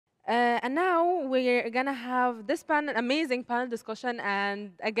And now we're gonna have this panel, amazing panel discussion,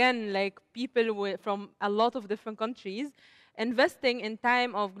 and again, like people from a lot of different countries, investing in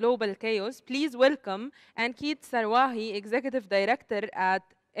time of global chaos. Please welcome Ankit Sarwahi, Executive Director at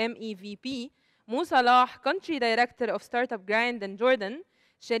MEVP, Salah, Country Director of Startup Grind in Jordan,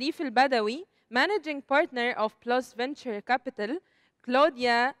 Sharif El-Badawy, Managing Partner of Plus Venture Capital,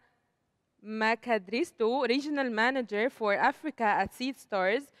 Claudia, Makadristo, Regional Manager for Africa at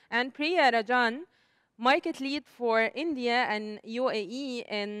Seedstars, and Priya Rajan, Market Lead for India and UAE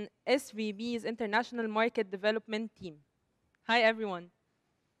in SVB's International Market Development Team. Hi, everyone.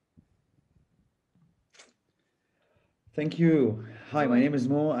 Thank you. Hi, Go my ahead. name is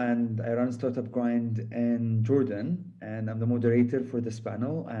Mo, and I run Startup Grind in Jordan, and I'm the moderator for this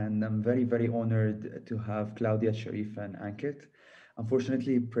panel. And I'm very, very honored to have Claudia, Sharif, and Ankit.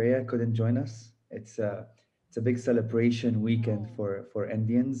 Unfortunately, Priya couldn't join us. It's a big celebration weekend Oh, for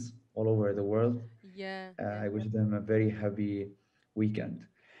Indians all over the world. yeah, I yeah. wish them a very happy weekend.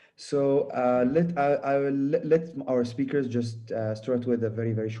 So I will let our speakers just start with a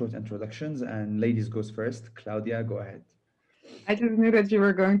very, very short introductions, and ladies goes first. Claudia, go ahead. I just knew that you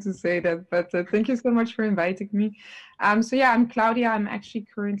were going to say that, but thank you so much for inviting me. So yeah, I'm Claudia. I'm actually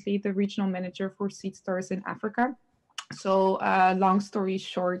currently the regional manager for Seedstars in Africa. So, long story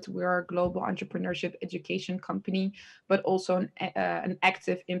short, we're a global entrepreneurship education company, but also an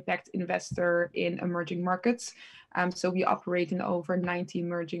active impact investor in emerging markets. So, we operate in over 90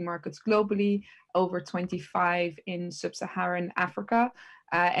 emerging markets globally, over 25 in sub Saharan Africa.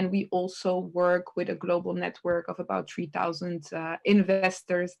 And we also work with a global network of about 3,000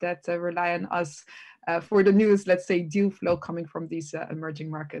 investors that rely on us for the news, let's say, deal flow coming from these emerging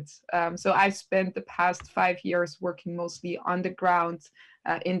markets. So I've spent the past 5 years working mostly on the ground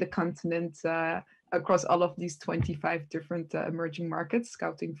in the continent across all of these 25 different emerging markets,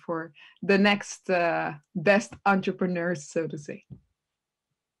 scouting for the next best entrepreneurs, so to say.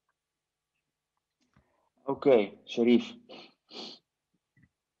 Okay, Sharif.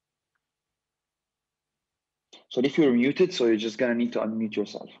 Sharif, you're muted, so you're just gonna need to unmute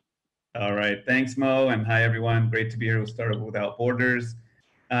yourself. All right, thanks, Mo, and hi, everyone. Great to be here with Startup Without Borders.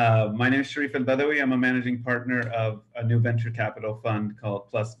 My name is Sharif El-Badawy. I'm a managing partner of a new venture capital fund called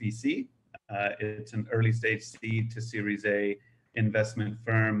Plus VC. It's an early stage seed to Series A investment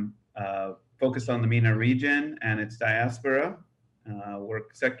firm focused on the MENA region and its diaspora. We're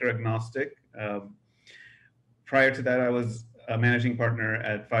sector agnostic. Prior to that, I was a managing partner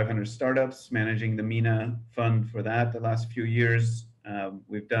at 500 Startups, managing the MENA fund for that the last few years.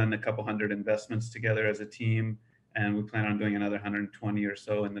 We've done a couple hundred investments together as a team, and we plan on doing another 120 or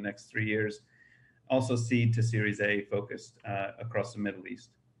so in the next 3 years. Also seed to Series A focused across the Middle East.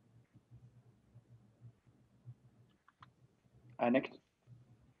 Ankit?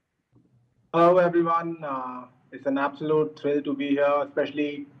 Hello, everyone. It's an absolute thrill to be here,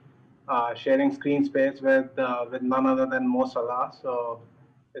 especially sharing screen space with none other than Salah. So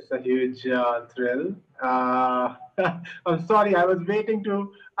it's a huge thrill. I'm sorry, I was waiting for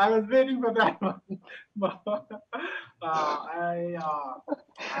that one.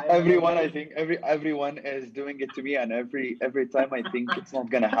 Everyone, I think everyone is doing it to me, and every time I think it's not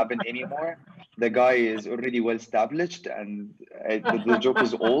gonna happen anymore. The guy is already well established, and the joke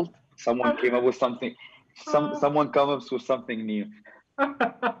is old. Someone came up with something. Someone come up with something new.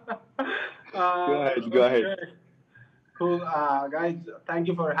 Go ahead. Great. Cool, guys. Thank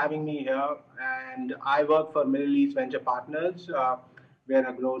you for having me here. And I work for Middle East Venture Partners. We're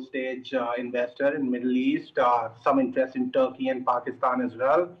a growth stage investor in Middle East. Some interest in Turkey and Pakistan as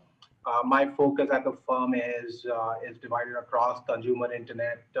well. My focus at the firm is divided across consumer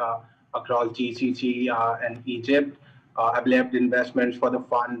internet, across GCC and Egypt. I've led investments for the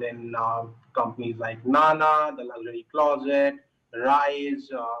fund in companies like Nana, The Luxury Closet, Rise,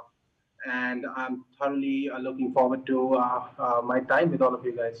 and I'm thoroughly looking forward to my time with all of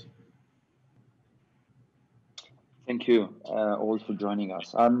you guys. Thank you all for joining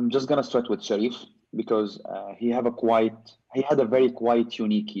us. I'm just gonna start with Sharif because he had a very quiet,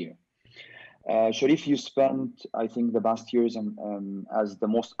 unique year. Sharif, you spent, I think, the past years as the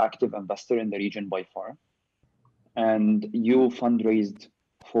most active investor in the region by far, and you fundraised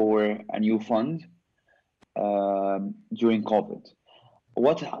for a new fund during COVID.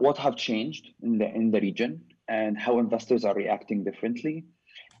 What have changed in the region, and how investors are reacting differently,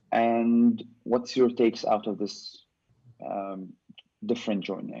 and what's your takes out of this different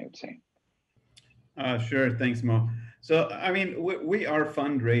journey, I would say? Sure, thanks, Mo. So, I mean, we are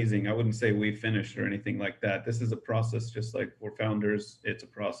fundraising. I wouldn't say we finished or anything like that. This is a process, just like for founders, it's a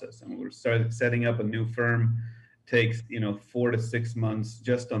process. And we're setting up a new firm takes 4 to 6 months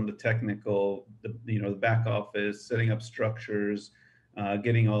just on the technical, the back office, setting up structures,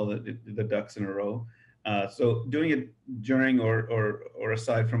 getting all the ducks in a row. So doing it during or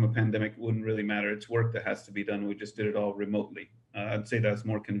aside from a pandemic wouldn't really matter. It's work that has to be done. We just did it all remotely. I'd say that's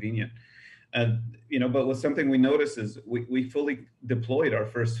more convenient. But with something we noticed is we fully deployed our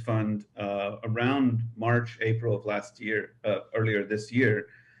first fund around March, April of last year, earlier this year,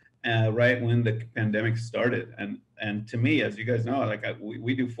 right when the pandemic started. And to me, as you guys know,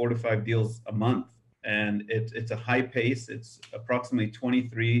 we do 4 to 5 deals a month, and it's a high pace. It's approximately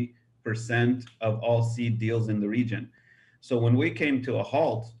 23% of all seed deals in the region. So when we came to a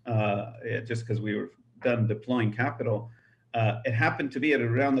halt, just because we were done deploying capital, it happened to be at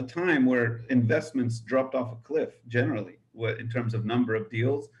around the time where investments dropped off a cliff generally in terms of number of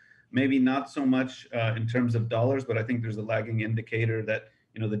deals. Maybe not so much in terms of dollars, but I think there's a lagging indicator that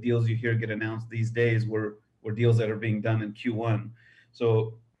the deals you hear get announced these days were deals that are being done in Q1.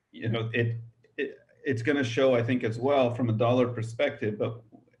 So it's going to show, I think, as well from a dollar perspective, but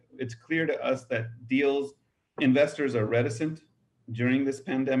it's clear to us that investors are reticent during this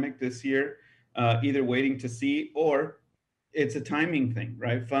pandemic this year, either waiting to see, or it's a timing thing,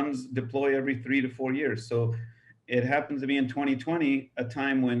 right? Funds deploy every 3 to 4 years. So it happens to be in 2020, a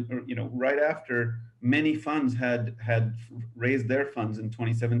time when, right after many funds had raised their funds in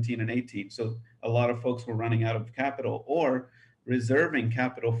 2017 and 18. So a lot of folks were running out of capital or reserving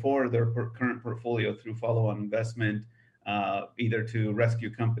capital for their current portfolio through follow-on investment, either to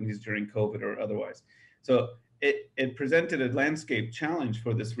rescue companies during COVID or otherwise. So it presented a landscape challenge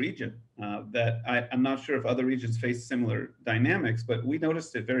for this region that I'm not sure if other regions face similar dynamics, but we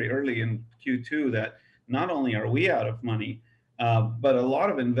noticed it very early in Q2 that not only are we out of money, but a lot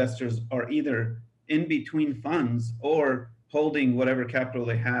of investors are either in between funds or holding whatever capital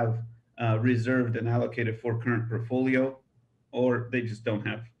they have reserved and allocated for current portfolio, or they just don't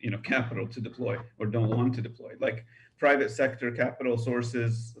have capital to deploy or don't want to deploy. Like private sector capital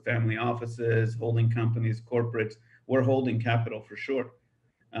sources, family offices, holding companies, corporates, we're holding capital for sure,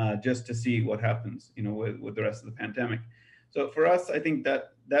 just to see what happens, with the rest of the pandemic. So for us, I think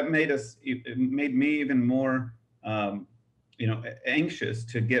that it made me even more, anxious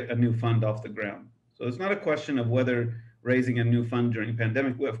to get a new fund off the ground. So it's not a question of whether raising a new fund during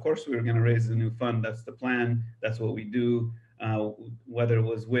pandemic. Well, of course, we were going to raise a new fund. That's the plan. That's what we do. Whether it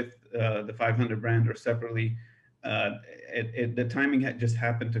was with the 500 brand or separately, the timing had just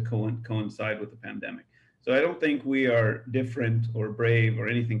happened to coincide with the pandemic. So I don't think we are different or brave or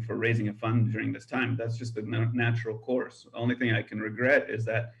anything for raising a fund during this time. That's just the natural course. The only thing I can regret is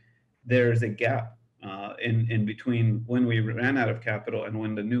that there's a gap in between when we ran out of capital and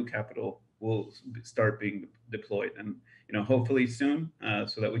when the new capital will start being deployed. And hopefully soon,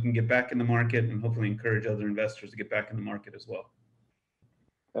 so that we can get back in the market and hopefully encourage other investors to get back in the market as well.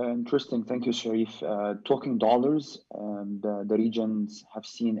 Interesting. Thank you, Sharif. Talking dollars, the regions have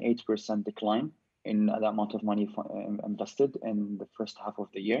seen 8% decline in the amount of money invested in the first half of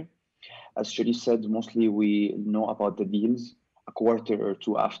the year. As Sharif said, mostly we know about the deals a quarter or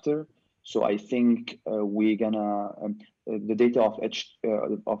two after. So I think we're gonna the data of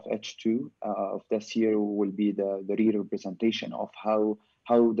H2 of this year will be the real representation of how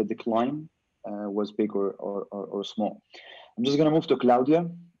the decline was big or small. I'm just gonna move to Claudia.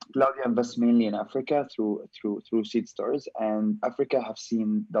 Claudia invests mainly in Africa through Seedstars, and Africa have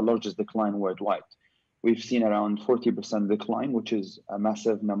seen the largest decline worldwide. We've seen around 40% decline, which is a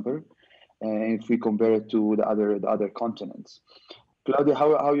massive number, if we compare it to the other continents. Claudia,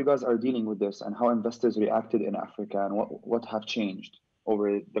 how you guys are dealing with this, and how investors reacted in Africa, and what have changed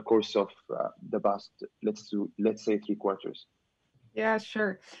over the course of the past, let's say 3 quarters? Yeah,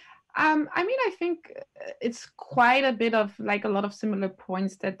 sure. I think it's quite a bit of a lot of similar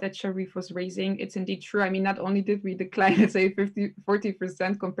points that Sharif was raising. It's indeed true. Not only did we decline, let's say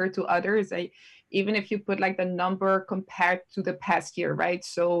 40% compared to others, even if you put the number compared to the past year, right?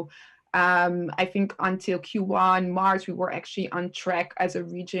 So I think until Q1, March, we were actually on track as a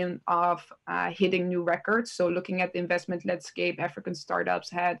region of hitting new records. So looking at the investment landscape, African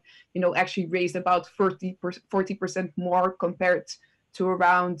startups had, actually raised about 40% more compared to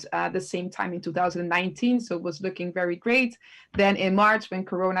around the same time in 2019. So it was looking very great. Then in March, when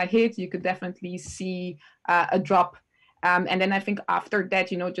Corona hit, you could definitely see a drop. And then I think after that,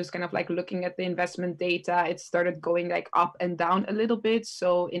 just kind of looking at the investment data, it started going up and down a little bit.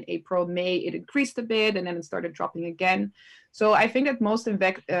 So in April, May, it increased a bit, and then it started dropping again. So I think that most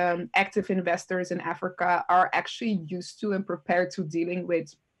active investors in Africa are actually used to and prepared to dealing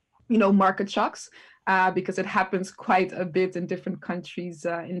with, market shocks. Because it happens quite a bit in different countries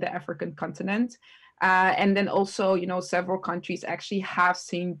in the African continent. And then also, several countries actually have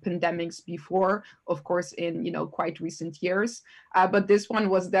seen pandemics before, of course, in, quite recent years. But this one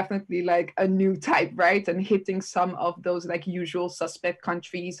was definitely like a new type, right? And hitting some of those like usual suspect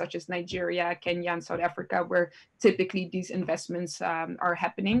countries such as Nigeria, Kenya, and South Africa, where typically these investments are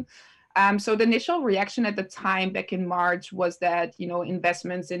happening. So the initial reaction at the time back in March was that,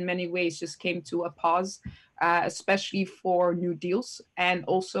 investments in many ways just came to a pause, especially for new deals. And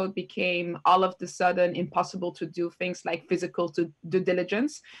also it became all of the sudden impossible to do things like physical due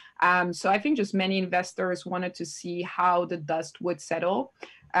diligence. So I think just many investors wanted to see how the dust would settle.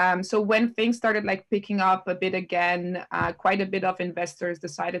 So when things started like picking up a bit again, quite a bit of investors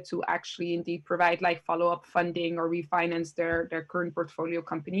decided to actually indeed provide like follow-up funding or refinance their current portfolio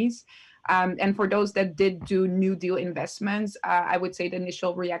companies. And for those that did do new deal investments, I would say the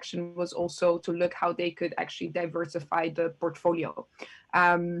initial reaction was also to look how they could actually diversify the portfolio.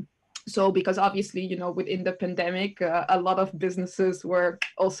 So because obviously, within the pandemic, a lot of businesses were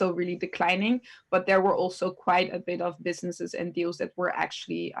also really declining, but there were also quite a bit of businesses and deals that were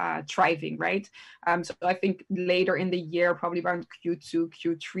actually thriving, right? So I think later in the year, probably around Q2,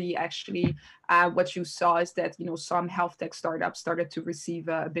 Q3, actually, what you saw is that, some health tech startups started to receive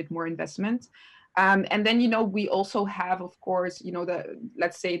a bit more investment. And then, we also have, of course,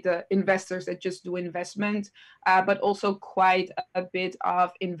 let's say the investors that just do investment, but also quite a bit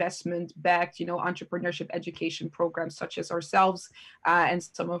of investment-backed, entrepreneurship education programs such as ourselves and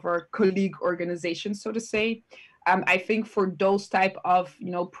some of our colleague organizations, so to say. I think for those type of,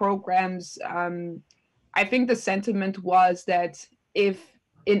 programs, I think the sentiment was that if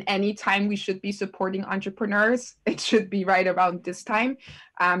in any time we should be supporting entrepreneurs, it should be right around this time.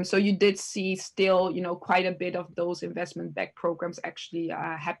 So you did see still, quite a bit of those investment-backed programs actually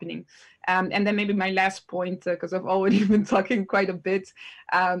happening. And then maybe my last point, because I've already been talking quite a bit,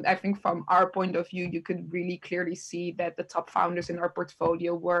 I think from our point of view, you could really clearly see that the top founders in our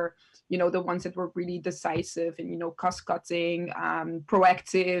portfolio were, the ones that were really decisive and, cost cutting,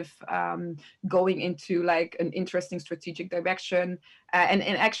 proactive, going into like an interesting strategic direction. And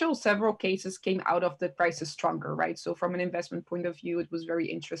in actual several cases came out of the crisis stronger, right? So from an investment point of view, it was very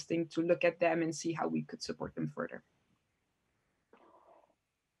interesting to look at them and see how we could support them further.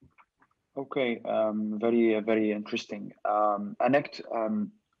 Okay, very interesting. Ankit,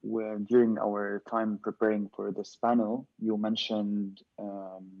 during our time preparing for this panel, you mentioned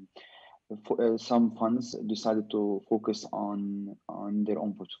some funds decided to focus on their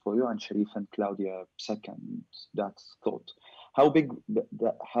own portfolio, and Sharif and Claudia second that thought. How big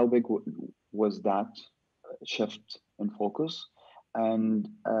was that shift in focus, and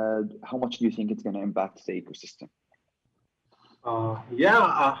how much do you think it's going to impact the ecosystem?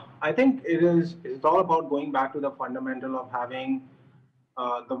 I think it's all about going back to the fundamental of having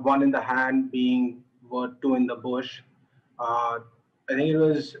the one in the hand being worth two in the bush. I think it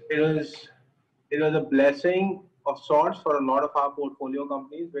was a blessing of sorts for a lot of our portfolio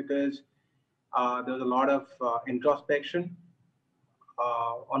companies, because there was a lot of introspection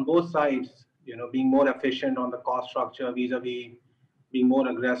on both sides. Being more efficient on the cost structure vis-a-vis being more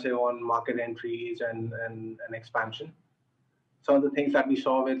aggressive on market entries and expansion. Some of the things that we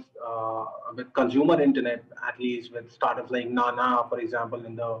saw with consumer internet, at least with startups like Nana, for example,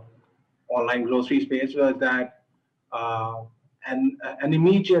 in the online grocery space, was that an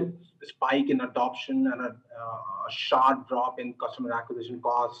immediate spike in adoption and a sharp drop in customer acquisition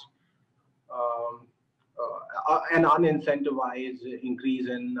costs, an unincentivized increase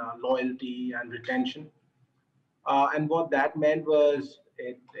in loyalty and retention. And what that meant was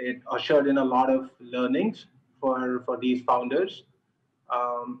it ushered in a lot of learnings for these founders.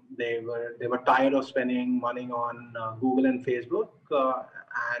 They were tired of spending money on Google and Facebook,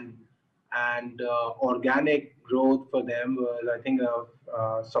 and organic growth for them was, I think, a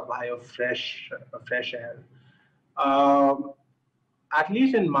supply of fresh air. At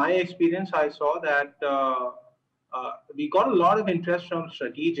least in my experience, I saw that we got a lot of interest from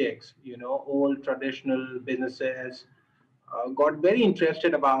strategics, old traditional businesses, got very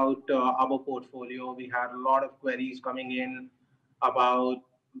interested about our portfolio. We had a lot of queries coming in about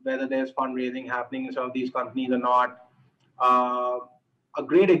whether there's fundraising happening in some of these companies or not. A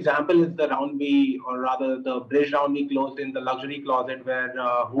great example is the round we, or rather the bridge round we closed in the luxury closet, where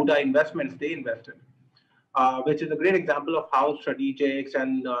Huda Investments, they invested, which is a great example of how strategics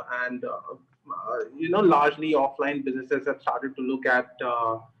and largely offline businesses have started to look at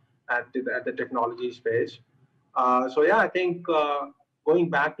the technology space. I think going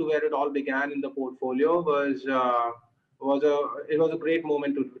back to where it all began in the portfolio was a great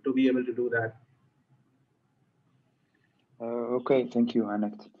moment to be able to do that. Okay, thank you,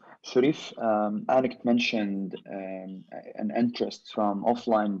 Ankit. Sharif, Anik mentioned an interest from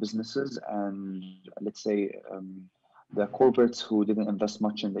offline businesses and let's say the corporates who didn't invest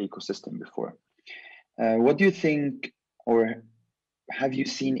much in the ecosystem before. What do you think, or have you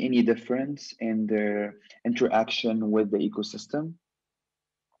seen any difference in their interaction with the ecosystem?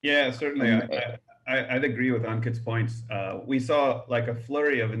 Yeah, certainly. And I'd agree with Ankit's points. We saw like a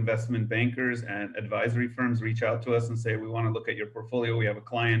flurry of investment bankers and advisory firms reach out to us and say, we want to look at your portfolio. We have a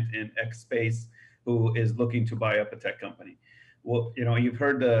client in X space who is looking to buy up a tech company. Well, you know, you've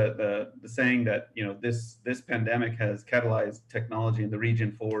heard the saying that, you know, this pandemic has catalyzed technology in the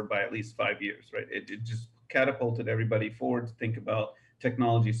region forward by at least 5 years, right? It just catapulted everybody forward to think about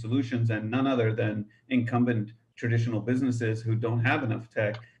technology solutions, and none other than incumbent traditional businesses who don't have enough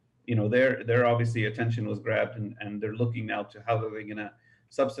tech. You know, their obviously attention was grabbed, and they're looking now to how are they going to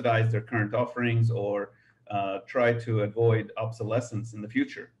subsidize their current offerings or try to avoid obsolescence in the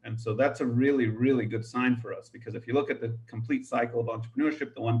future. And so that's a really, really good sign for us, because if you look at the complete cycle of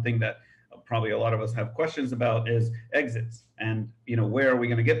entrepreneurship, the one thing that probably a lot of us have questions about is exits. And, you know, where are we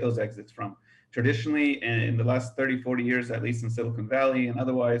going to get those exits from? Traditionally, in the last 30, 40 years, at least in Silicon Valley and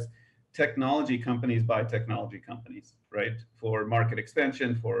otherwise, technology companies buy technology companies, right? For market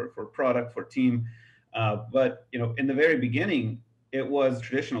expansion, for product, for team. But, you know, in the very beginning, it was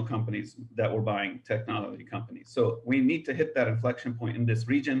traditional companies that were buying technology companies. So we need to hit that inflection point in this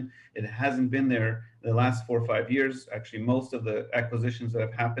region. It hasn't been there the last 4 or 5 years. Actually, most of the acquisitions that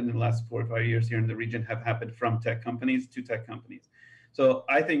have happened in the last 4 or 5 years here in the region have happened from tech companies to tech companies. So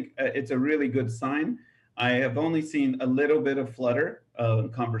I think it's a really good sign. I have only seen a little bit of flutter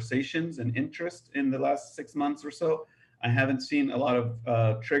of conversations and interest in the last 6 months or so. I haven't seen a lot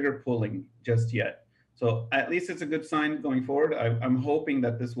of trigger pulling just yet. So at least it's a good sign going forward. I'm hoping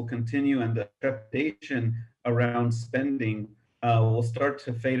that this will continue, and the trepidation around spending will start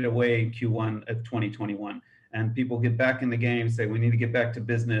to fade away in Q1 of 2021. And people get back in the game, say we need to get back to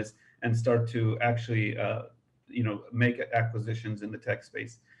business and start to actually you know, make acquisitions in the tech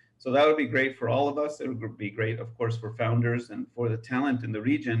space. So that would be great for all of us. It would be great, of course, for founders and for the talent in the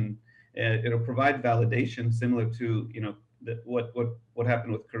region. It'll provide validation similar to, you know, what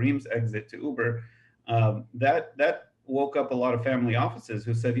happened with Kareem's exit to Uber. That woke up a lot of family offices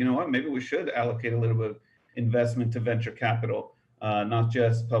who said, you know what, maybe we should allocate a little bit of investment to venture capital, not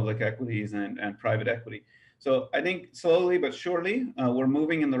just public equities and private equity. So I think slowly but surely, we're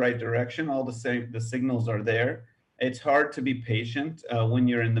moving in the right direction. All the signals are there. It's hard to be patient when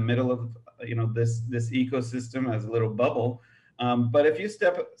you're in the middle of, you know, this ecosystem as a little bubble. But if you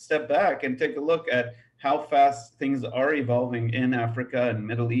step back and take a look at how fast things are evolving in Africa and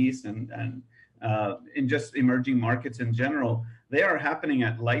Middle East and in just emerging markets in general, they are happening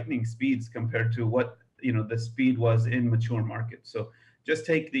at lightning speeds compared to what, you know, the speed was in mature markets. So just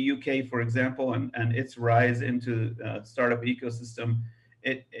take the UK, for example, and its rise into startup ecosystem.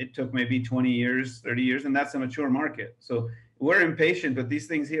 It took maybe 20 years, 30 years, and that's a mature market. So we're impatient, but these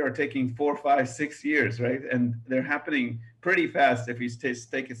things here are taking 4, 5, 6 years, right? And they're happening pretty fast if you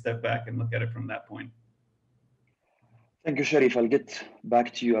take a step back and look at it from that point. Thank you, Sharif. I'll get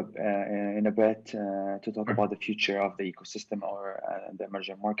back to you in a bit to talk about the future of the ecosystem or the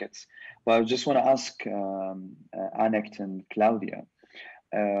emerging markets. But I just want to ask Anik and Claudia,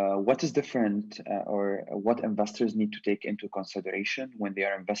 what is different or what investors need to take into consideration when they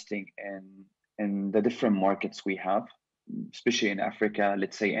are investing in the different markets we have, especially in Africa,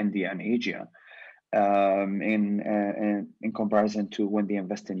 let's say India and Asia, in comparison to when they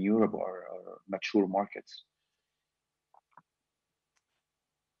invest in Europe or mature markets?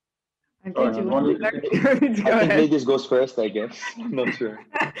 I think ladies goes first, I guess. I'm not sure.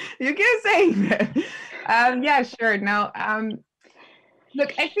 You keep saying that. Yeah, sure. Now,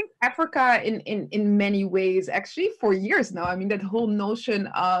 look, I think Africa in many ways, actually for years now, I mean, that whole notion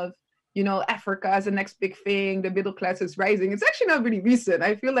of, you know, Africa as the next big thing, the middle class is rising. It's actually not really recent.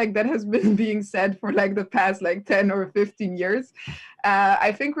 I feel like that has been being said for like the past like 10 or 15 years.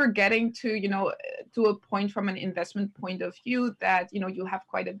 I think we're getting to, you know, to a point from an investment point of view that, you know, you have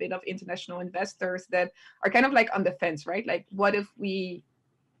quite a bit of international investors that are kind of like on the fence, right? Like, what if we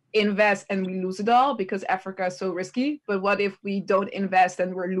invest and we lose it all because Africa is so risky, but what if we don't invest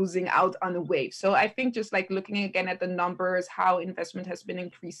and we're losing out on the wave? So I think just like looking again at the numbers, how investment has been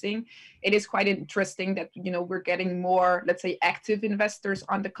increasing, it is quite interesting that, you know, we're getting more, let's say, active investors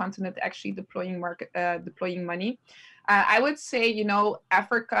on the continent actually deploying money. I would say, you know,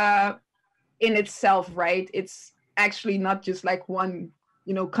 Africa in itself, right, it's actually not just like one,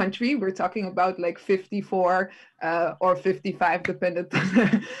 you know, country. We're talking about like 54 or 55, depending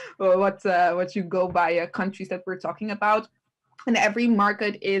on what you go by, countries that we're talking about. and every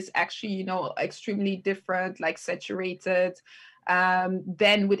market is actually, you know, extremely different, like saturated.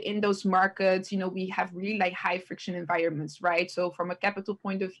 Then within those markets, you know, we have really like high friction environments, right? So from a capital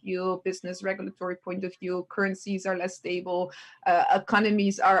point of view, business regulatory point of view, currencies are less stable,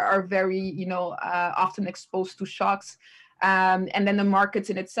 economies are very, you know, often exposed to shocks. And then the markets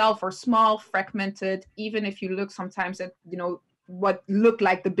in itself are small, fragmented. Even if you look sometimes at, you know, what look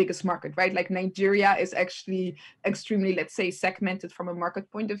like the biggest market, right? Like Nigeria is actually extremely, let's say, segmented from a market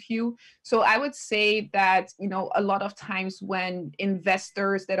point of view. So I would say that, you know, a lot of times when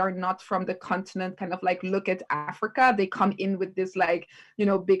investors that are not from the continent kind of like look at Africa, they come in with this like, you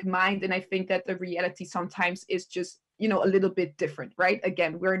know, big mind. And I think that the reality sometimes is just, you know, a little bit different, right?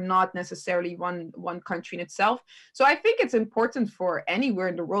 Again, we're not necessarily one country in itself. So I think it's important for anywhere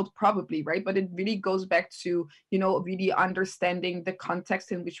in the world, probably, right? But it really goes back to, you know, really understanding the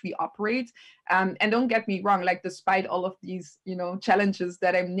context in which we operate. And don't get me wrong, like despite all of these, you know, challenges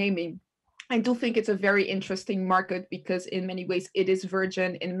that I'm naming, I do think it's a very interesting market because in many ways it is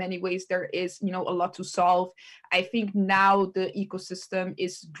virgin. In many ways there is, you know, a lot to solve. I think now the ecosystem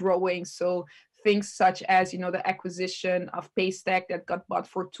is growing. So things such as, you know, the acquisition of Paystack that got bought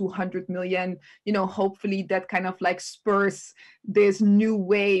for 200 million, you know, hopefully that kind of like spurs this new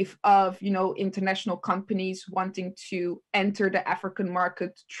wave of, you know, international companies wanting to enter the African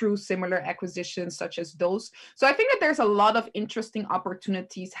market through similar acquisitions such as those. So I think that there's a lot of interesting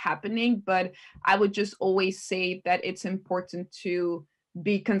opportunities happening, but I would just always say that it's important to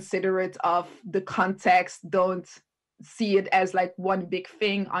be considerate of the context. Don't see it as like one big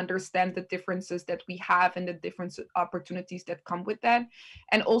thing, understand the differences that we have and the different opportunities that come with that.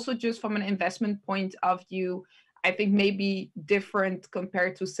 And also just from an investment point of view, I think maybe different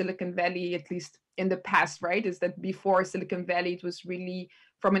compared to Silicon Valley, at least in the past, right? Is that before Silicon Valley, it was really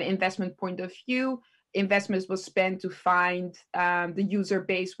from an investment point of view, investments was spent to find the user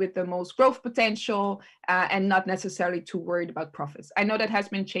base with the most growth potential and not necessarily too worried about profits. I know that has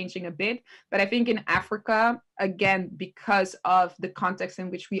been changing a bit, but I think in Africa, again, because of the context in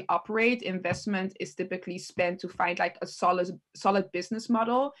which we operate, investment is typically spent to find like a solid business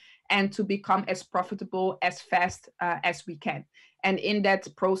model and to become as profitable as fast as we can. And in that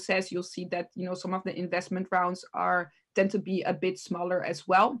process, you'll see that, you know, some of the investment rounds tend to be a bit smaller as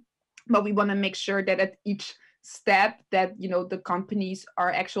well. But we want to make sure that at each step that, you know, the companies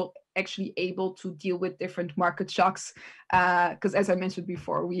are actually able to deal with different market shocks. Because as I mentioned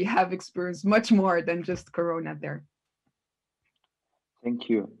before, we have experienced much more than just Corona there. Thank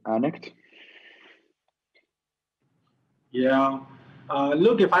you. Ankit? Yeah.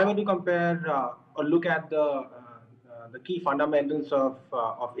 Look, if I were to compare or look at the key fundamentals of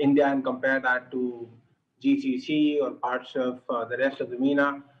India and compare that to GCC or parts of the rest of the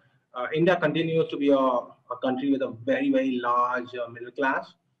MENA, India continues to be a country with a very, very large middle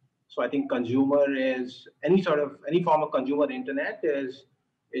class. So I think consumer is any form of consumer internet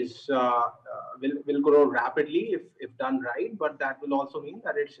will grow rapidly if done right, but that will also mean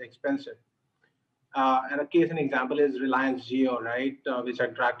that it's expensive. And a case and example is Reliance Jio, right, which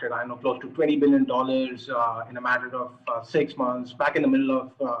attracted, I know, close to $20 billion in a matter of 6 months, back in the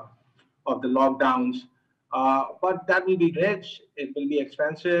middle of the lockdowns. But that will be rich, it will be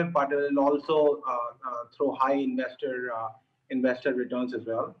expensive, but it will also throw high investor returns as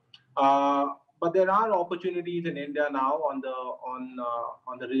well. But there are opportunities in India now on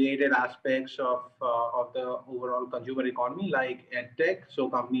the related aspects of the overall consumer economy, like edtech. So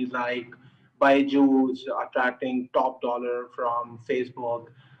companies like Byju's attracting top dollar from Facebook,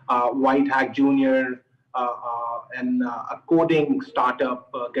 White Hack Junior, and a coding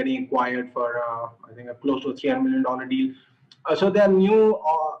startup getting acquired for I think a close to a $300 million deal. So there are new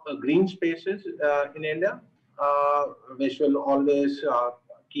green spaces in India, which will always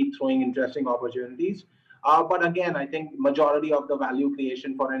keep throwing interesting opportunities. But again, I think majority of the value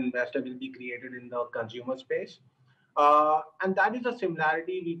creation for an investor will be created in the consumer space. And that is a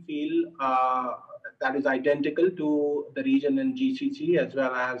similarity we feel that is identical to the region in GCC as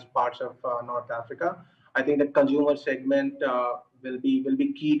well as parts of North Africa. I think the consumer segment will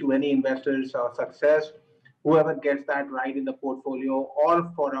be key to any investor's success. Whoever gets that right in the portfolio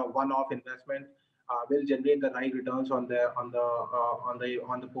or for a one-off investment will generate the right returns on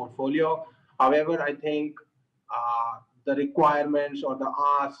the portfolio. However, I think the requirements or the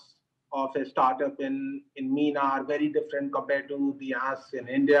asks of a startup in MENA are very different compared to the asks in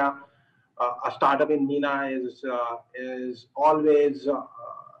India. A startup in MENA is always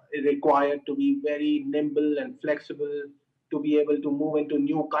required to be very nimble and flexible, to be able to move into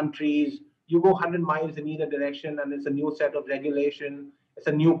new countries. You go 100 miles in either direction and it's a new set of regulation, it's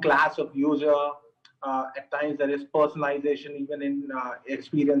a new class of user. At times, there is personalization, even in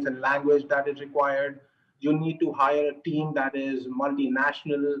experience and language that is required. You need to hire a team that is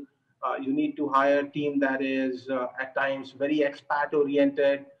multinational. You need to hire a team that is at times very expat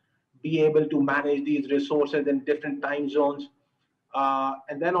oriented, be able to manage these resources in different time zones.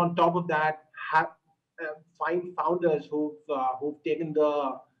 And then on top of that, have find founders who've taken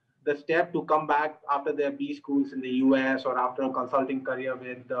the step to come back after their B schools in the US or after a consulting career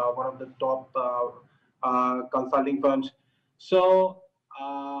with one of the top consulting firms. So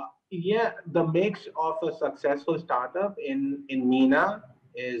yeah, the mix of a successful startup in MENA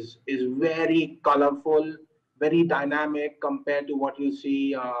is very colorful, very dynamic compared to what you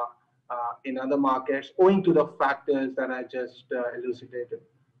see in other markets, owing to the factors that I just elucidated.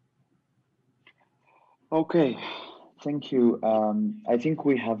 Okay, thank you. I think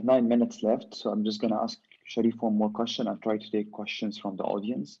we have 9 minutes left, so I'm just going to ask Sharif one more question. I'll try to take questions from the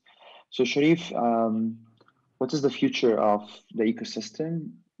audience. So Sharif, what is the future of the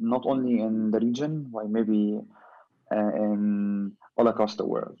ecosystem, not only in the region, but maybe in all across the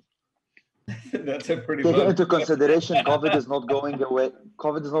world? That's a pretty Taking into consideration, COVID is not going away.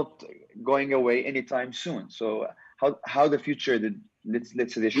 COVID is not going away anytime soon. So how the future, let's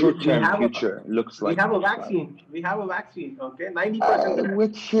say the short-term future looks like? We have a vaccine. We have a vaccine. Okay, 90%.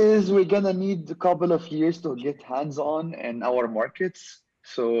 Which is we're gonna need a couple of years to get hands-on in our markets.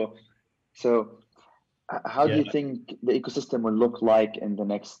 So how do you think the ecosystem will look like in the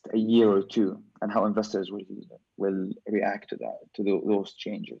next a year or two, and how investors will react to that, to those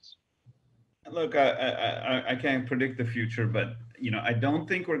changes? Look, I can't predict the future, but I don't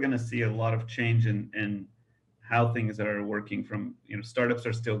think we're going to see a lot of change in how things are working. From startups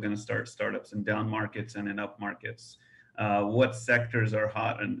are still going to start startups in down markets and in up markets. What sectors are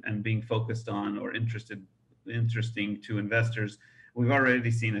hot and being focused on or interesting to investors? We've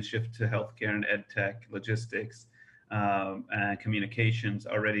already seen a shift to healthcare and ed tech, logistics, and communications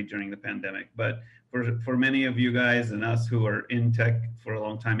already during the pandemic. But for many of you guys and us who are in tech for a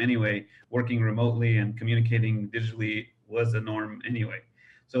long time anyway, working remotely and communicating digitally was a norm anyway.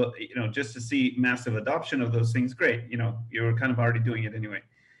 So, just to see massive adoption of those things, great. You were kind of already doing it anyway.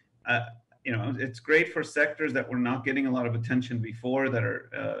 It's great for sectors that were not getting a lot of attention before, that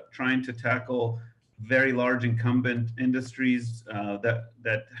are trying to tackle very large incumbent industries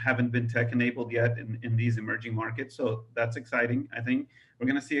that haven't been tech enabled yet in these emerging markets. So that's exciting. I think we're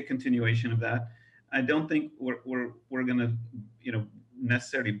going to see a continuation of that. I don't think we're going to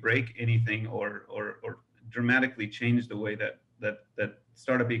necessarily break anything or dramatically change the way that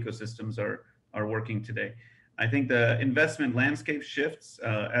startup ecosystems are working today. I think the investment landscape shifts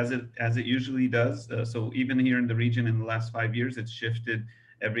as it usually does. So even here in the region, in the last 5 years, it's shifted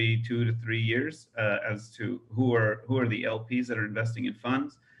every 2 to 3 years as to who are the LPs that are investing in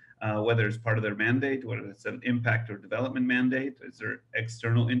funds, whether it's part of their mandate, whether it's an impact or development mandate, is there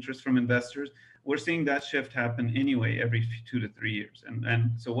external interest from investors. We're seeing that shift happen anyway every 2 to 3 years.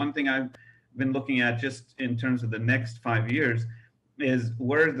 And so one thing I've been looking at just in terms of the next 5 years is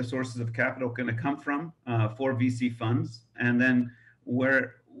where are the sources of capital going to come from for VC funds, and then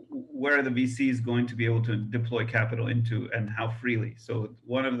where are the VCs going to be able to deploy capital into, and how freely. So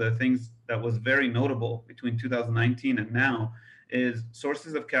one of the things that was very notable between 2019 and now is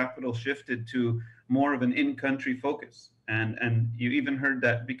sources of capital shifted to more of an in-country focus. And you even heard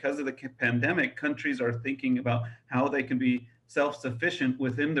that because of the pandemic, countries are thinking about how they can be self-sufficient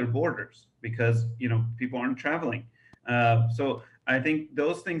within their borders because people aren't traveling. So I think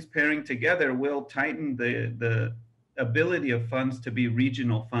those things pairing together will tighten the ability of funds to be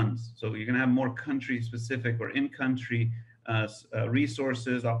regional funds. So you're going to have more country-specific or in-country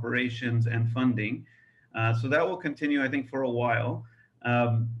resources, operations, and funding. So that will continue, I think, for a while.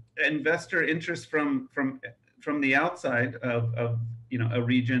 Investor interest from the outside of a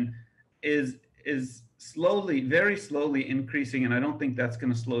region is slowly, very slowly increasing, and I don't think that's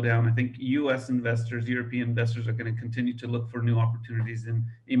going to slow down. I think U.S. investors, European investors are going to continue to look for new opportunities in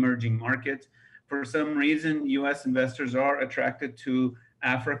emerging markets. For some reason, U.S. investors are attracted to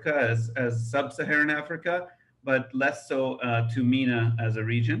Africa as sub-Saharan Africa, but less so to MENA as a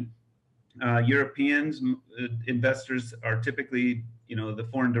region. Europeans investors are typically, the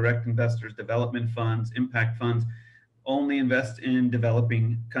foreign direct investors, development funds, impact funds, only invest in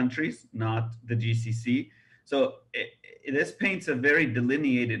developing countries, not the GCC. So this paints a very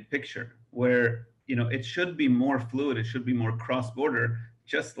delineated picture where, it should be more fluid, it should be more cross-border,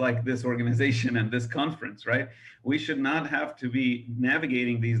 just like this organization and this conference, right? We should not have to be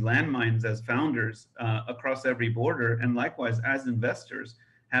navigating these landmines as founders across every border, and likewise as investors,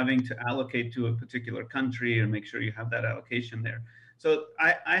 having to allocate to a particular country and make sure you have that allocation there. So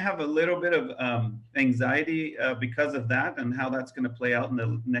I have a little bit of anxiety because of that and how that's going to play out in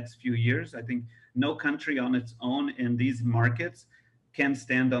the next few years. I think no country on its own in these markets can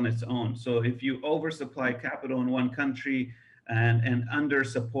stand on its own. So if you oversupply capital in one country and under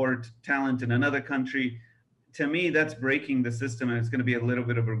support talent in another country, to me, that's breaking the system, and it's going to be a little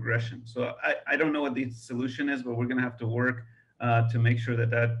bit of regression. So I don't know what the solution is, but we're going to have to work to make sure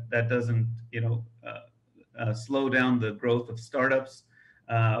that doesn't, slow down the growth of startups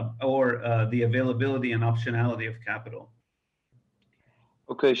or the availability and optionality of capital.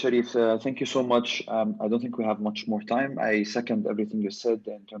 Okay, Sharif, thank you so much. I don't think we have much more time. I second everything you said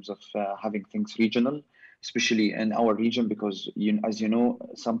in terms of having things regional, especially in our region, because as you know,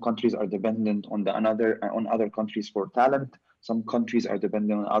 some countries are dependent on other countries for talent. Some countries are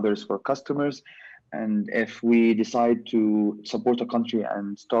dependent on others for customers. And if we decide to support a country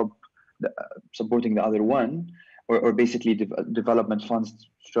and stop supporting the other one, or basically development funds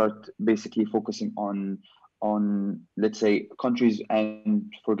start basically focusing on let's say countries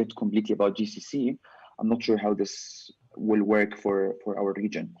and forget completely about GCC, I'm not sure how this will work for our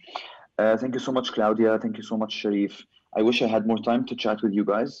region. Thank you so much, Claudia. Thank you so much, Sharif. I wish I had more time to chat with you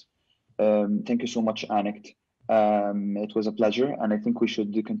guys. Thank you so much, Ankit. It was a pleasure, and I think we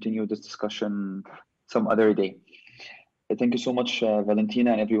should continue this discussion some other day. Thank you so much,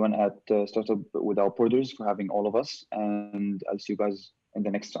 Valentina, and everyone at Startup Without Borders for having all of us, and I'll see you guys in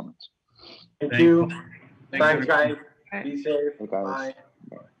the next summit. Thank you. Thanks, guys. Bye. Be safe. Hey, guys.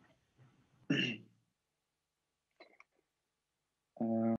 Bye. Bye.